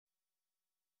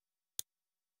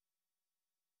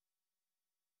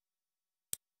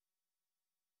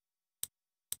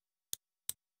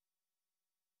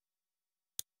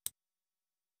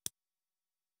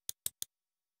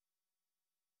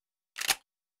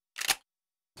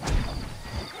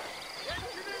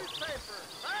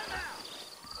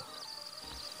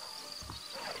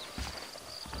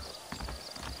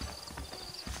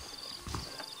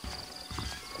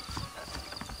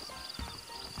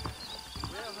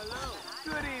hello.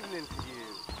 Good evening to you.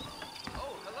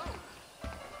 Oh, hello.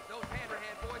 Those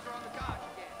Hammerhead boys are on the dodge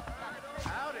again.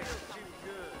 Howdy, too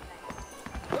good.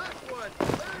 Look what's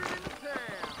third in the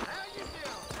town. How you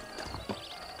doing?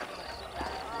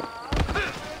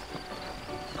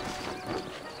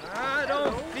 I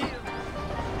don't feel...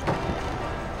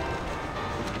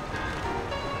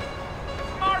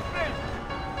 Marston!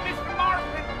 Mr.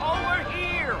 Marston, over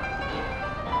here!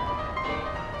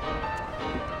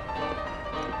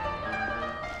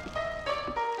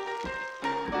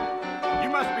 You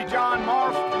must be John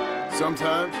Marston.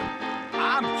 Sometimes.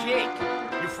 I'm Jake.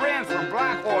 Your friends from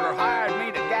Blackwater hired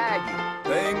me to guide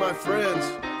you. They ain't my friends.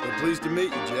 They're pleased to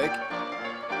meet you, Jake.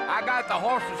 I got the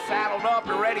horses saddled up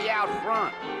and ready out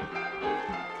front.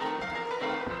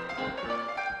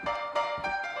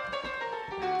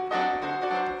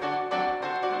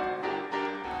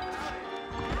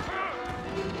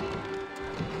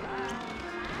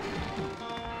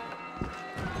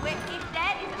 Well, if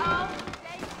that is all,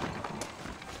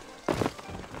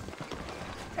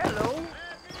 Hello.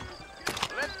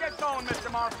 Let's get going,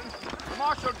 Mr. Marston. The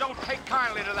Marshal don't take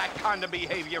kindly to that kind of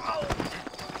behavior.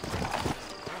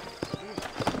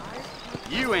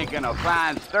 You ain't gonna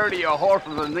find sturdier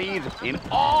horses than these in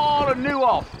all of New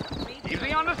Office.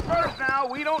 Easy on the spurs now.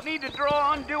 We don't need to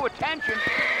draw undue attention.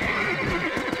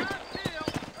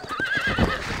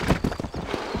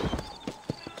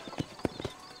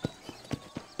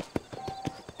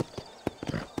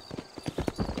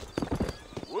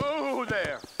 Whoa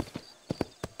there.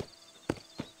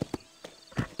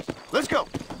 Let's go.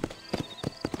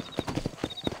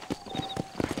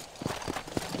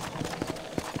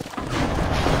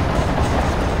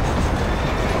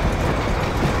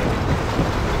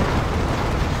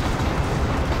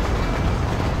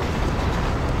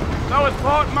 So it's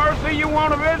Fort Mercy you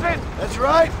want to visit? That's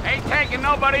right. Ain't taking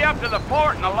nobody up to the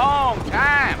fort in a long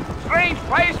time. Strange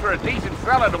place for a decent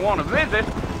fella to want to visit,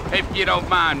 if you don't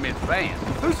mind me saying.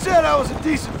 Who said I was a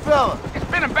decent fella? It's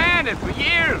been abandoned for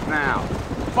years now.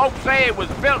 Folks say it was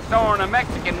built during the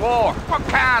Mexican War. What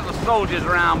kinds of soldiers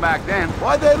around back then?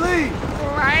 Why'd they leave?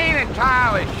 Well, I ain't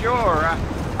entirely sure.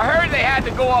 I heard they had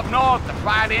to go up north to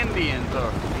fight Indians,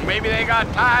 or maybe they got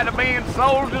tired of being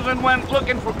soldiers and went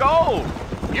looking for gold.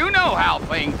 You know how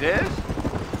things is.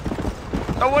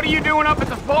 So what are you doing up at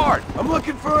the fort? I'm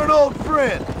looking for an old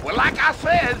friend. Well, like I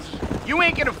says, you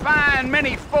ain't gonna find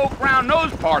many folk around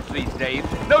those parts these days.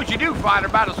 Those you do find are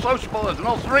about as sociable as an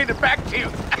ulcerated back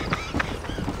tooth.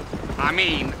 I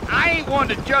mean, I ain't one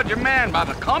to judge a man by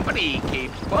the company he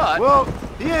keeps, but... Well,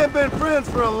 he ain't been friends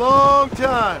for a long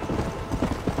time.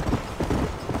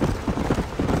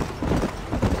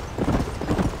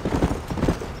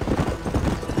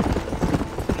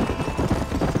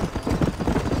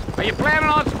 Are you planning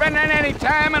on spending any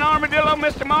time in Armadillo,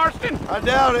 Mr. Marston? I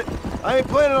doubt it. I ain't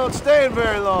planning on staying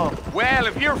very long. Well,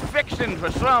 if you're fixing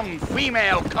for some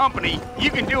female company,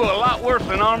 you can do a lot worse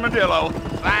than Armadillo.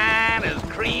 Fine as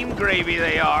cream gravy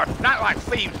they are. Not like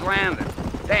Thieves' Landing.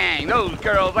 Dang, those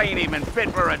girls ain't even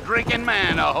fit for a drinking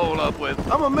man to hole up with.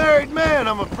 I'm a married man,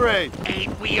 I'm afraid.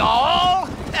 Ain't we all?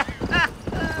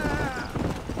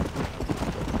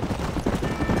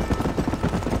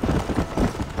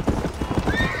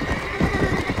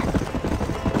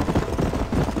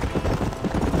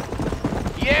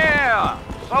 Yeah,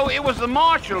 so it was the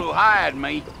marshal who hired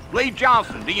me. Lee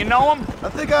Johnson, do you know him? I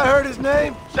think I heard his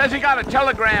name. Says he got a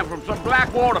telegram from some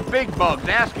Blackwater big bugs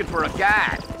asking for a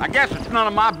guide. I guess it's none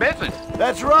of my business.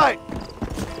 That's right.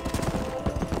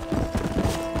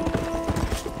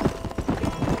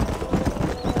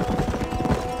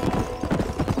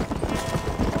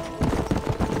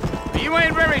 You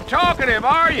ain't very talkative,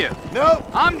 are you? Nope.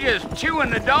 I'm just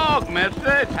chewing the dog,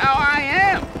 mister. It's how I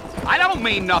am. I don't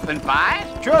mean nothing by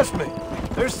it. Trust me.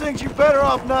 There's things you're better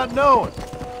off not knowing.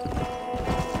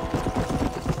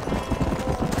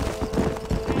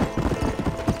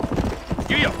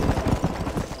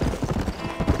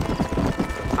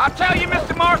 I'll tell you,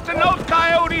 Mr. Marston, those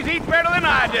coyotes eat better than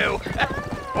I do.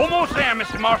 Almost there,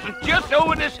 Mr. Marston, just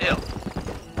over this hill.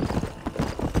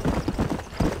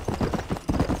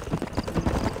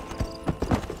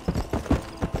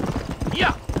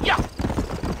 Yeah, yeah.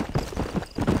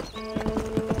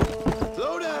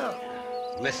 Slow down.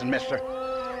 Listen, mister,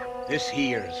 this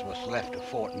here's what's left of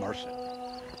Fort Mercy.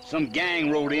 Some gang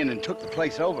rode in and took the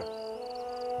place over.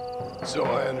 So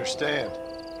I understand.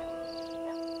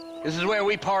 This is where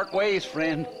we part ways,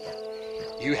 friend.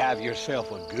 You have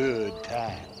yourself a good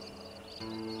time.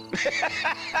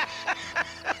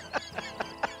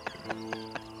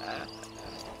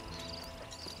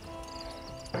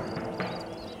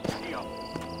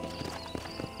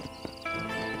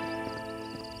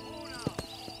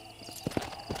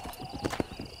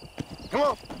 Come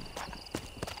on.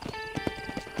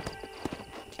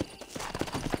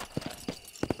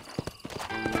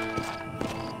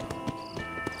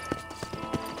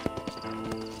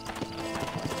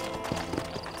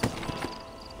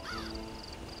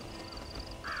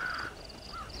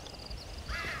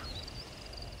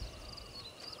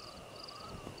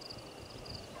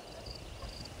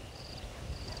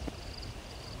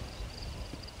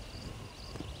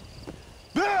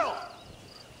 Bill!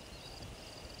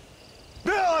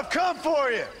 Bill, I've come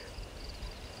for you!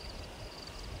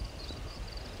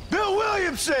 Bill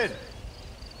Williamson!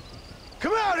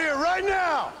 Come out here right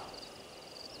now!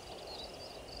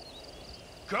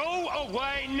 Go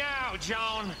away now,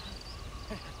 John.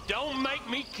 Don't make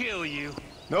me kill you.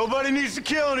 Nobody needs to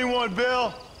kill anyone,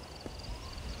 Bill.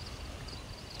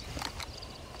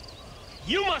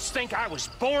 You must think I was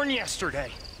born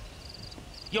yesterday.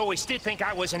 You always did think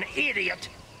I was an idiot.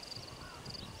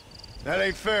 That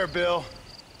ain't fair, Bill.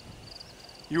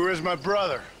 You were as my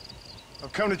brother.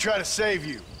 I've come to try to save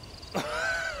you.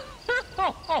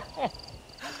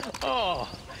 Oh.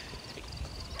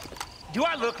 Do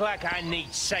I look like I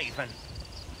need saving?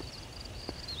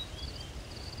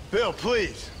 Bill,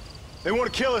 please. They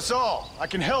want to kill us all. I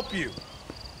can help you.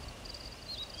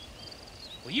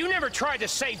 Well, you never tried to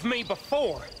save me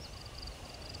before.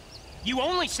 You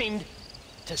only seemed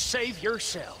to save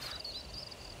yourself.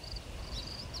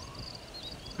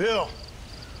 Bill,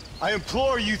 I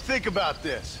implore you think about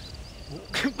this.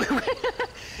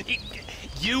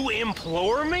 You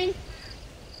implore me?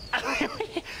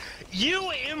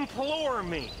 You implore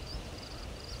me.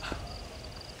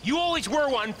 You always were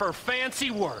one for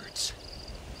fancy words.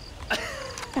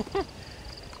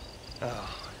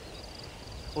 Oh.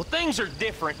 Well, things are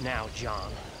different now,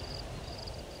 John.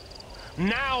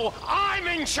 Now I'm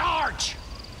in charge!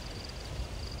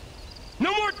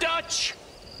 No more Dutch!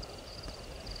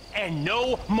 And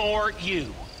no more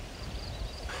you.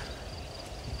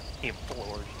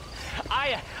 Implored.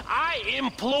 I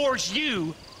implores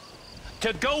you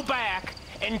to go back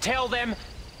and tell them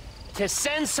to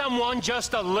send someone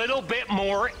just a little bit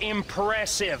more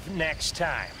impressive next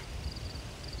time.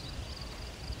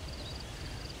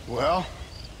 Well?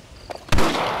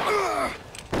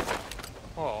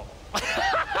 Oh.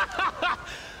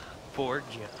 Poor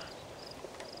John.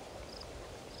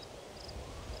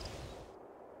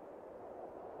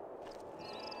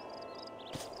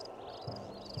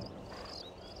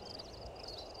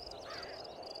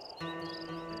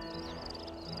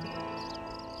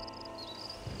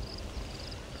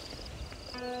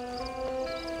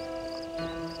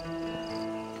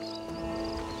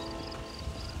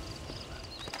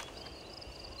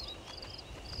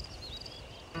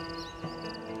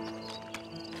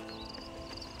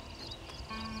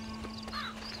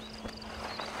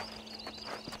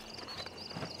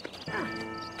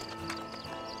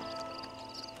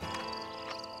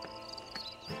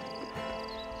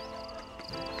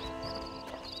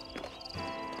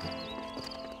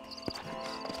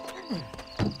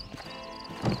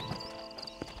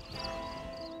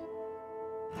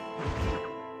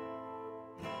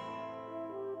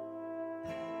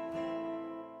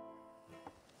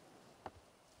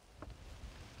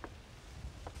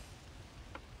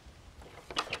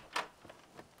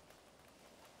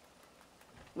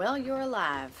 Well, you're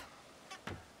alive.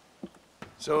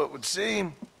 So it would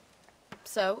seem.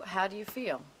 So, how do you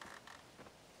feel?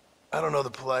 I don't know the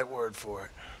polite word for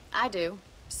it. I do.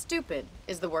 Stupid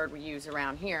is the word we use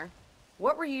around here.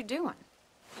 What were you doing?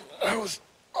 I was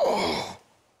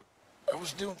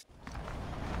doing...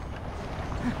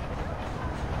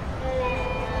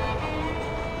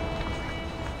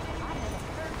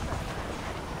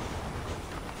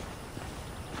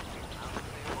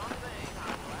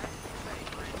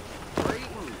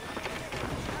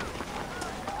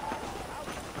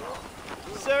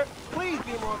 Sir, please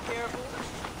be more careful.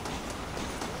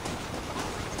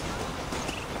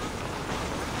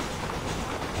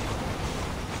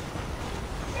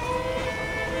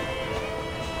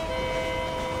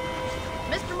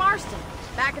 Mr. Marston,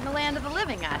 back in the land of the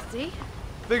living, I see.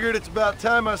 Figured it's about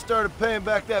time I started paying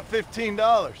back that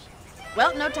 $15.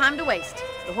 Well, no time to waste.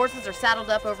 The horses are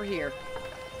saddled up over here.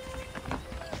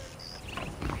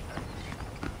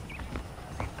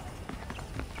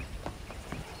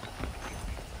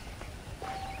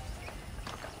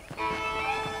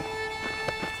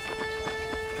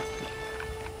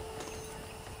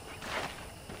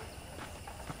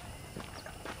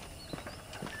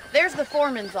 There's the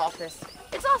foreman's office.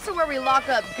 It's also where we lock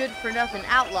up good-for-nothing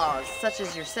outlaws, such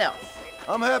as yourself.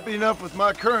 I'm happy enough with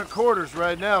my current quarters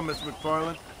right now, Miss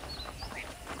McFarland.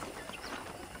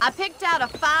 I picked out a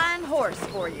fine horse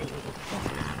for you.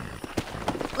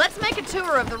 Let's make a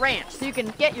tour of the ranch so you can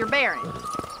get your bearings.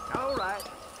 All right.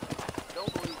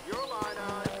 Don't believe your line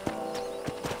eye.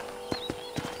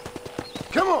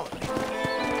 Come on!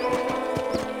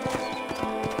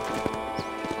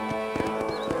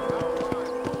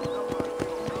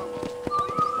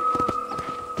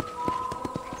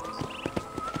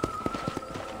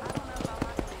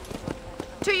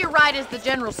 To your right is the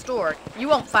general store. You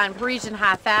won't find Parisian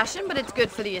high fashion, but it's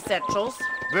good for the essentials.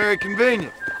 Very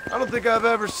convenient. I don't think I've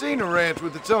ever seen a ranch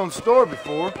with its own store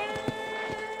before.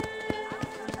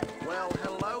 Well,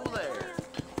 hello there.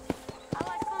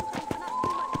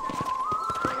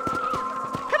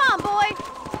 Come on, boy.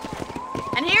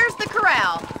 And here's the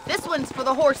corral. This one's for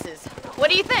the horses.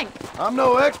 What do you think? I'm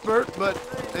no expert, but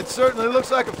it certainly looks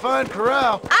like a fine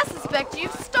corral. I suspect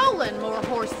you've stolen more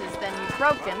horses than you've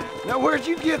broken. Now, where'd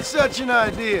you get such an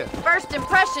idea? First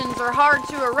impressions are hard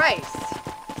to erase.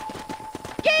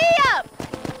 Giddy up!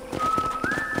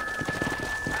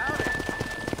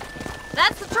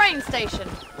 That's the train station.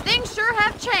 Things sure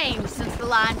have changed since the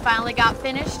line finally got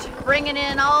finished, bringing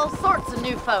in all sorts of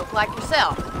new folk like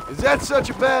yourself. Is that such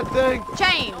a bad thing?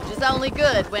 Change is only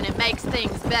good when it makes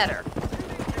things better.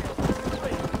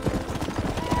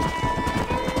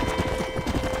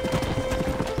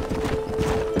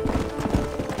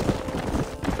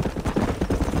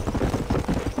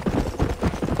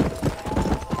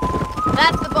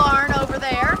 That's the barn over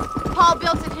there. Paul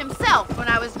built it himself when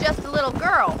I was just a little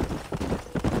girl.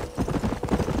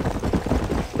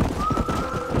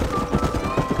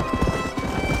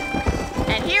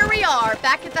 And here we are,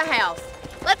 back at the house.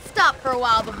 Let's stop for a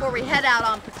while before we head out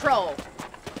on patrol.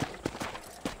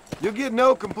 You'll get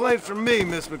no complaints from me,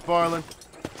 Miss McFarland.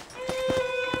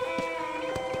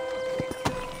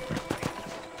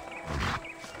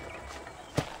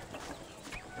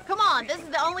 Come on, this is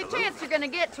the only chance you're gonna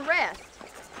get to rest.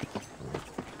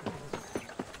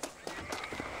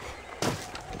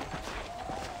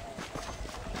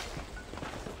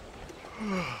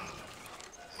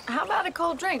 How about a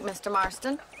cold drink, Mr.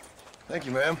 Marston? Thank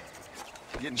you, ma'am.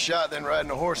 Getting shot, then riding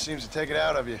a horse seems to take it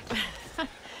out of you.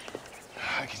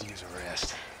 I could use a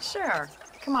rest. Sure.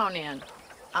 Come on in.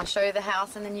 I'll show you the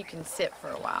house and then you can sit for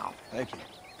a while. Thank you.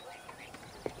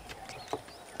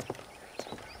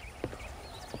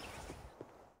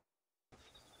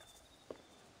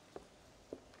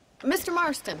 Mr.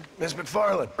 Marston, Miss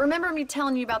McFarland. remember me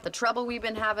telling you about the trouble we've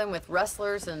been having with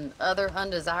rustlers and other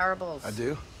undesirables? I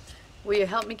do. Will you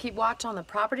help me keep watch on the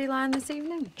property line this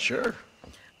evening? Sure.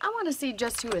 I want to see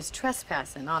just who is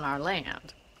trespassing on our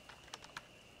land.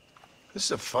 This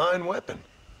is a fine weapon.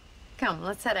 Come,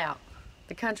 let's head out.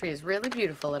 The country is really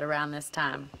beautiful at around this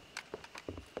time.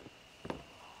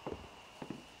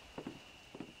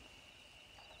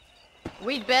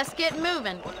 We'd best get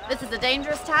moving. This is a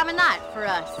dangerous time of night for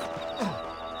us.